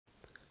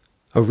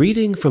A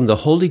reading from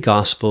the Holy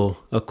Gospel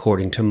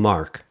according to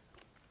Mark.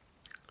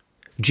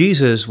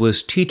 Jesus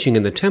was teaching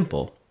in the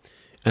temple,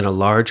 and a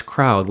large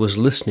crowd was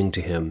listening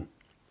to him.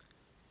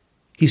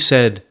 He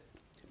said,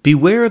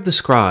 "Beware of the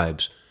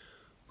scribes,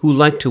 who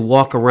like to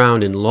walk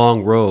around in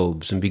long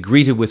robes and be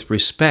greeted with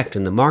respect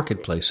in the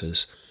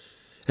marketplaces,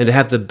 and to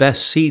have the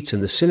best seats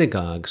in the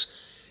synagogues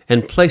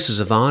and places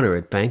of honor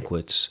at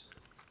banquets.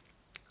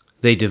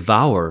 They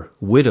devour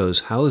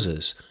widows'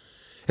 houses,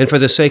 and for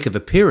the sake of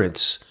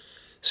appearance,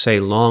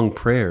 say long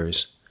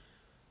prayers.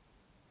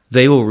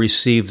 They will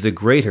receive the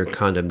greater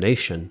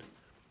condemnation."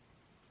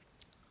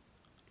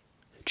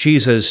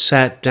 Jesus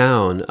sat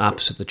down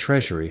opposite the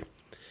treasury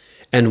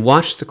and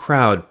watched the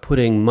crowd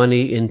putting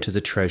money into the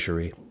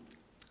treasury.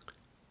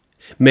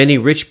 Many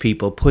rich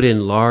people put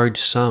in large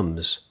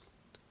sums.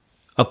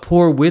 A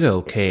poor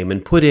widow came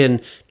and put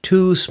in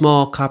 2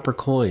 small copper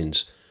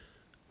coins,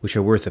 which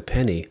are worth a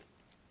penny.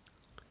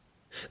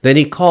 Then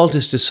he called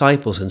his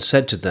disciples and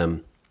said to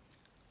them,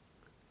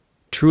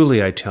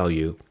 "Truly I tell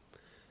you,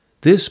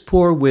 this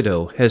poor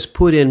widow has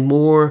put in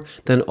more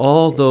than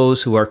all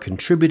those who are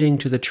contributing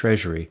to the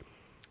treasury,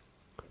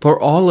 for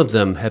all of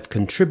them have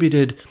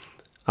contributed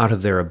out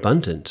of their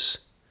abundance.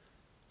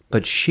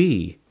 But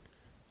she,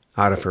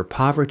 out of her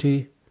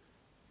poverty,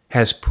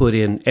 has put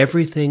in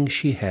everything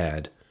she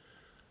had,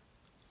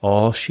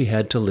 all she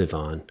had to live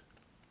on."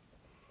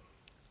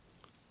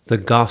 The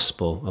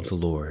Gospel of the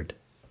Lord.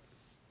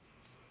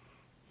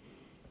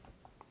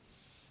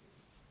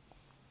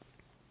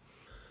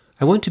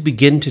 I want to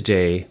begin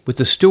today with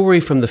the story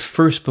from the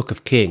first book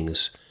of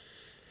Kings.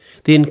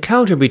 The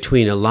encounter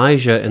between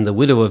Elijah and the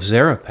widow of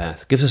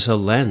Zarephath gives us a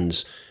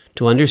lens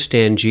to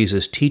understand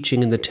Jesus'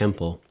 teaching in the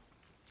temple.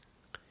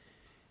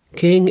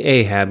 King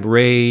Ahab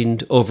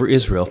reigned over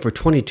Israel for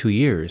 22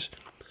 years.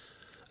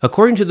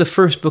 According to the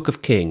first book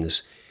of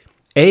Kings,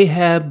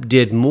 Ahab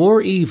did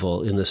more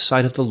evil in the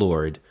sight of the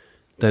Lord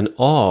than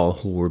all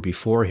who were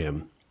before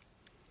him.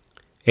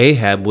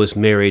 Ahab was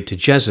married to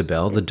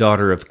Jezebel, the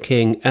daughter of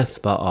King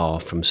Ethbaal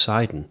from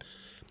Sidon.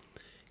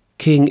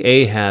 King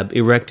Ahab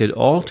erected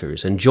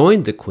altars and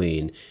joined the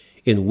queen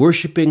in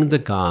worshiping the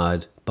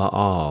god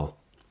Baal.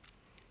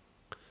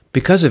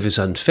 Because of his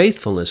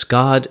unfaithfulness,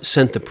 God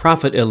sent the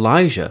prophet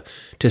Elijah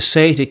to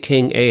say to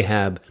King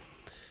Ahab,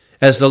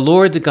 "As the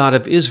Lord, the God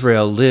of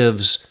Israel,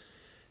 lives,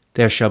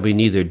 there shall be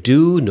neither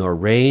dew nor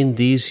rain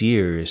these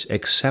years,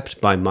 except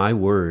by my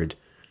word."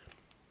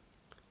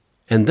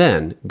 And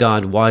then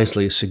God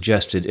wisely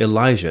suggested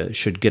Elijah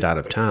should get out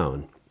of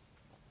town.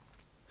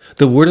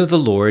 The word of the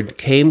Lord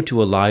came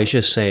to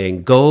Elijah,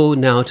 saying, "Go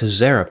now to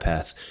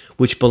Zarephath,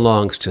 which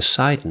belongs to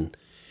Sidon,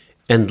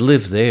 and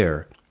live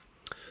there,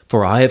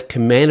 for I have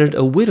commanded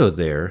a widow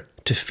there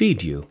to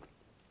feed you."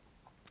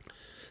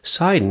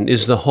 Sidon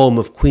is the home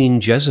of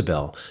Queen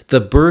Jezebel, the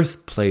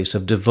birthplace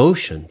of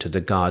devotion to the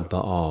god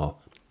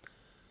Baal.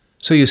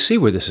 So you see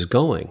where this is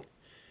going.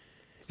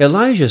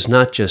 Elijah is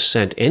not just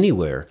sent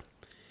anywhere.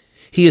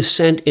 He is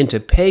sent into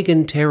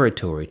pagan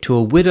territory to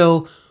a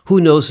widow who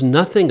knows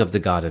nothing of the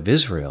God of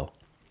Israel.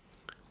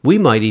 We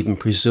might even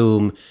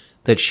presume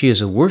that she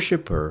is a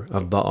worshiper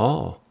of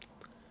Baal.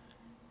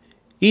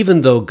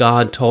 Even though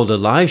God told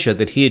Elijah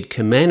that he had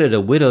commanded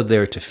a widow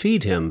there to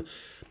feed him,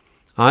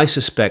 I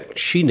suspect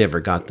she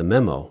never got the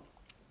memo.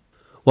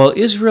 While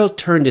Israel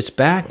turned its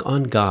back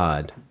on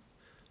God,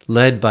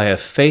 led by a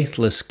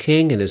faithless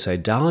king and his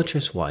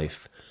idolatrous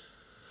wife,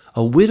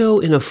 a widow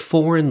in a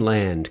foreign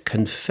land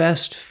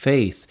confessed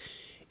faith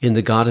in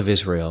the God of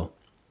Israel.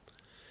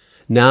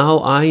 "Now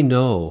I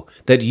know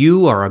that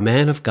you are a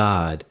man of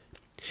God,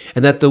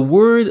 and that the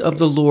word of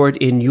the Lord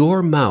in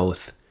your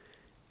mouth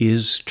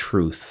is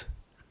truth."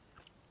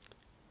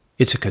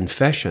 It's a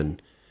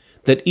confession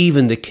that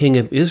even the king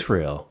of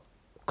Israel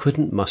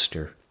couldn't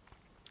muster.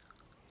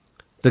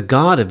 The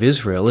God of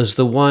Israel is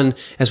the one,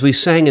 as we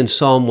sang in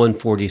Psalm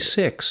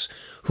 146,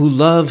 who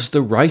loves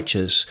the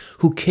righteous,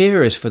 who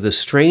cares for the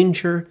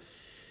stranger,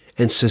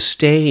 and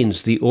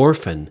sustains the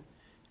orphan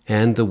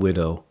and the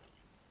widow.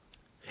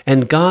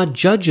 And God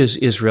judges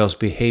Israel's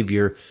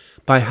behavior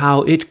by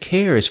how it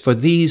cares for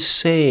these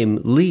same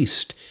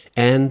least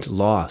and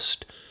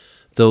lost,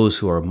 those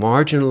who are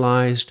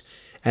marginalized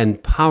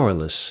and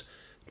powerless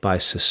by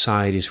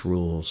society's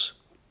rules.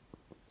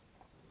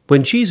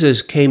 When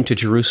Jesus came to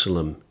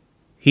Jerusalem,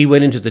 he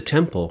went into the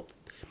temple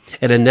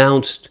and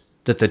announced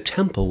that the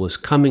temple was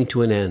coming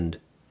to an end.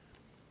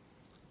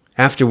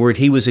 Afterward,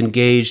 he was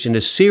engaged in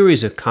a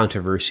series of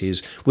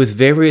controversies with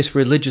various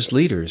religious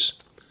leaders.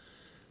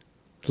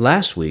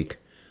 Last week,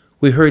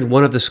 we heard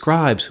one of the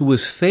scribes who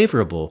was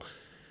favorable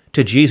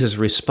to Jesus'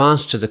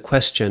 response to the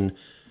question,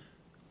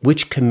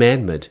 "Which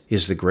commandment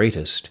is the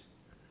greatest?"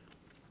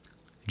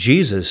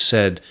 Jesus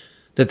said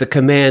that the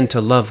command to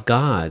love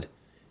God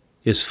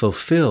is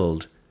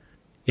fulfilled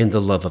in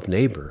the love of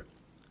neighbor.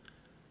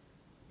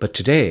 But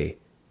today,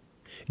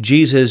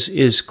 Jesus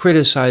is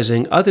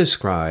criticizing other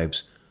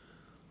scribes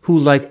who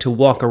like to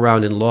walk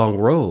around in long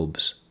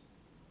robes.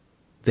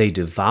 They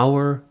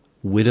devour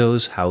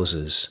widows'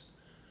 houses.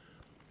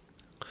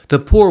 The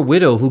poor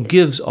widow who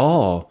gives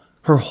all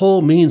her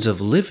whole means of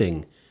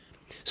living,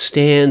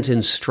 stands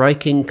in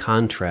striking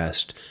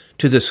contrast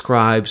to the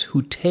scribes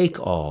who take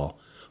all,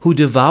 who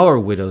devour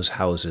widows'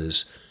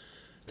 houses,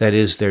 that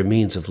is, their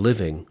means of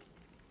living.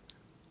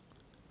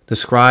 The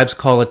scribes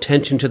call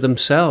attention to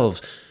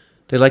themselves.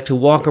 They like to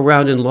walk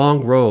around in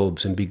long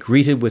robes and be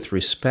greeted with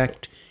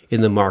respect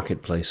in the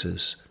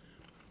marketplaces.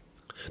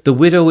 The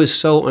widow is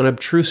so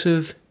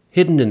unobtrusive,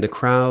 hidden in the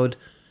crowd,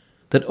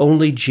 that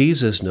only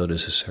Jesus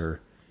notices her.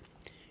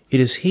 It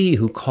is he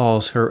who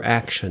calls her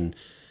action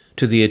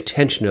to the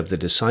attention of the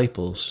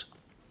disciples.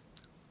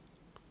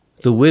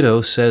 The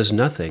widow says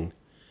nothing,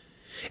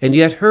 and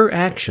yet her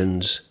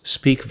actions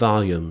speak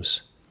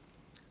volumes.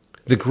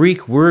 The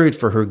Greek word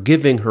for her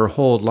giving her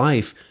whole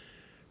life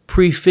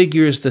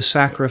prefigures the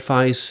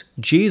sacrifice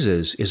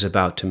Jesus is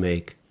about to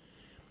make.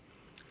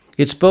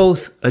 It's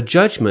both a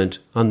judgment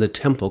on the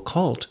temple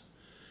cult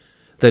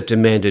that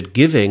demanded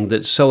giving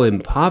that so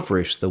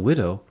impoverished the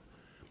widow,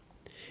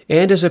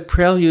 and as a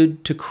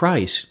prelude to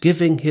Christ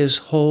giving his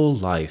whole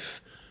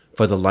life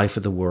for the life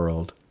of the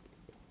world.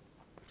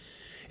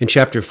 In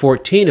chapter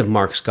 14 of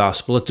Mark's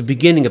Gospel, at the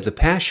beginning of the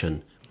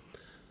Passion,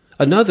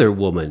 another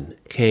woman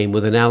came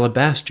with an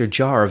alabaster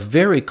jar of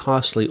very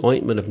costly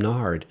ointment of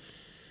nard,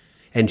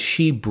 and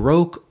she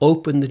broke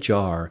open the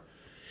jar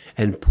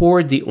and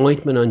poured the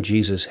ointment on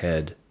Jesus'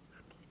 head.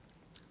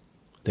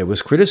 There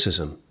was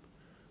criticism.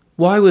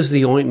 Why was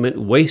the ointment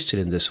wasted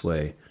in this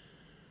way?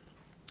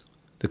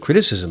 The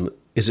criticism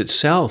is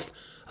itself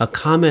a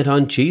comment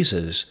on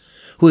Jesus,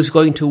 who is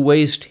going to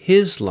waste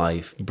his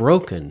life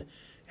broken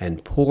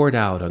and poured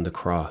out on the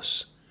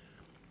cross.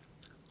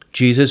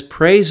 Jesus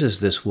praises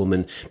this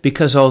woman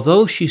because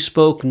although she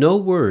spoke no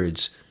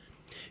words,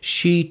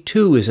 she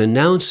too is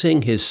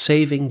announcing his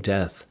saving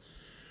death.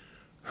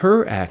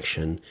 Her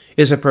action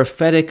is a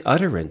prophetic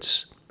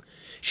utterance.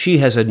 She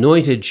has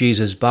anointed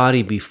Jesus'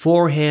 body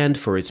beforehand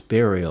for its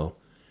burial.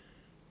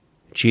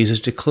 Jesus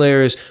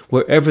declares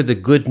wherever the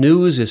good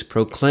news is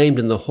proclaimed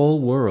in the whole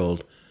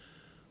world,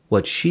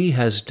 what she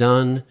has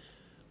done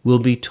will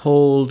be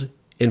told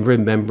in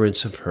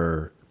remembrance of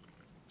her.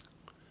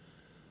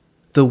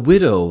 The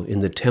widow in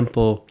the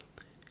temple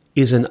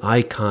is an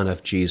icon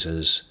of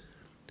Jesus.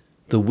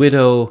 The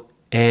widow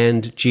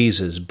and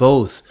Jesus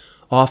both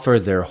offer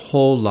their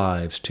whole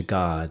lives to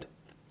God.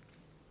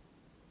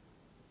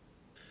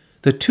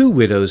 The two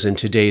widows in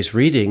today's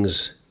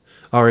readings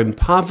are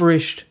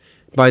impoverished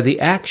by the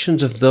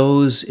actions of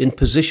those in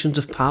positions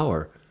of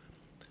power,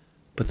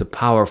 but the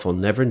powerful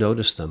never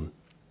notice them.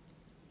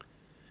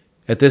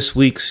 At this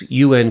week's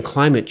UN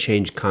Climate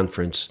Change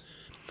Conference,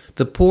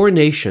 the poor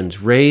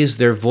nations raised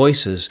their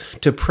voices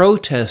to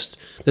protest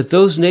that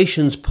those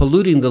nations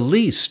polluting the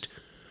least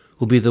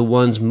will be the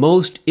ones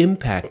most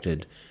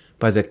impacted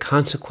by the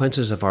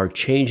consequences of our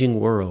changing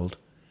world.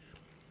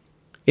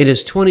 In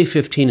his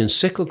 2015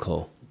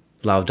 encyclical,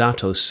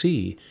 Laudato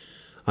Si,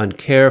 on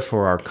care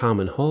for our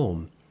common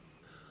home,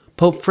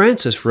 Pope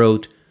Francis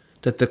wrote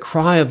that the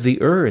cry of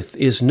the earth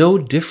is no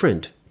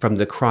different from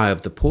the cry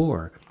of the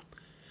poor.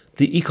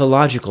 The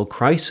ecological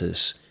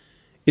crisis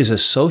is a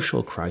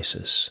social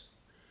crisis.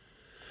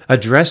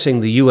 Addressing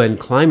the UN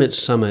Climate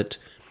Summit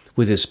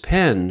with his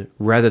pen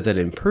rather than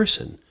in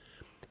person,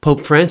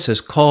 Pope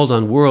Francis called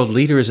on world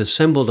leaders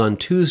assembled on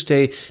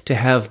Tuesday to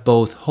have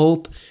both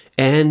hope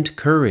and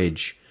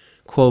courage.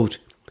 Quote,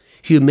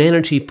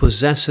 "Humanity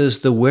possesses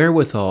the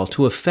wherewithal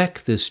to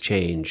effect this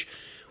change,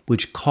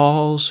 which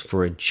calls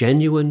for a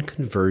genuine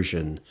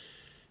conversion."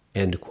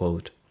 End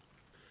quote.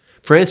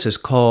 Francis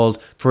called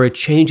for a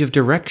change of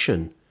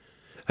direction,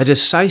 a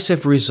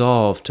decisive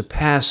resolve to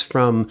pass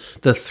from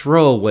the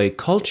throwaway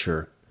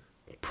culture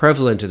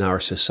prevalent in our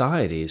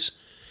societies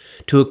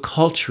to a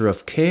culture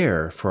of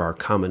care for our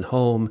common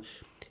home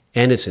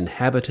and its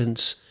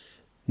inhabitants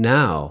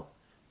now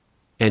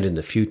and in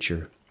the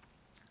future.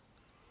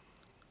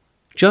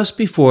 Just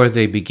before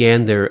they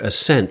began their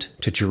ascent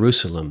to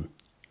Jerusalem,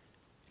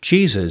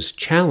 Jesus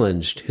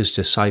challenged his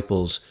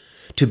disciples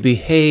to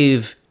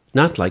behave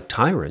not like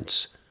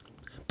tyrants,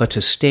 but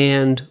to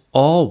stand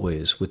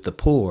always with the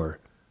poor.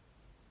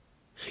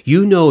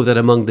 You know that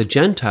among the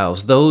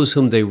Gentiles, those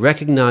whom they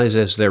recognize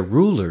as their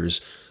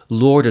rulers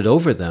lord it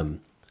over them,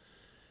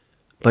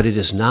 but it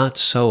is not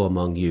so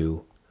among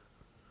you.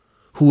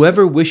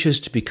 Whoever wishes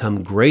to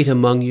become great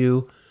among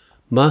you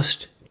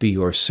must be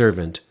your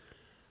servant.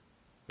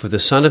 For the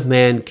Son of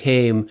Man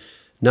came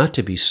not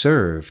to be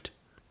served,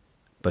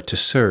 but to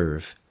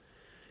serve,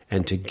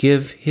 and to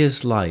give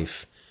his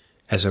life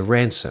as a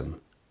ransom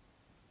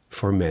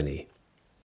for many.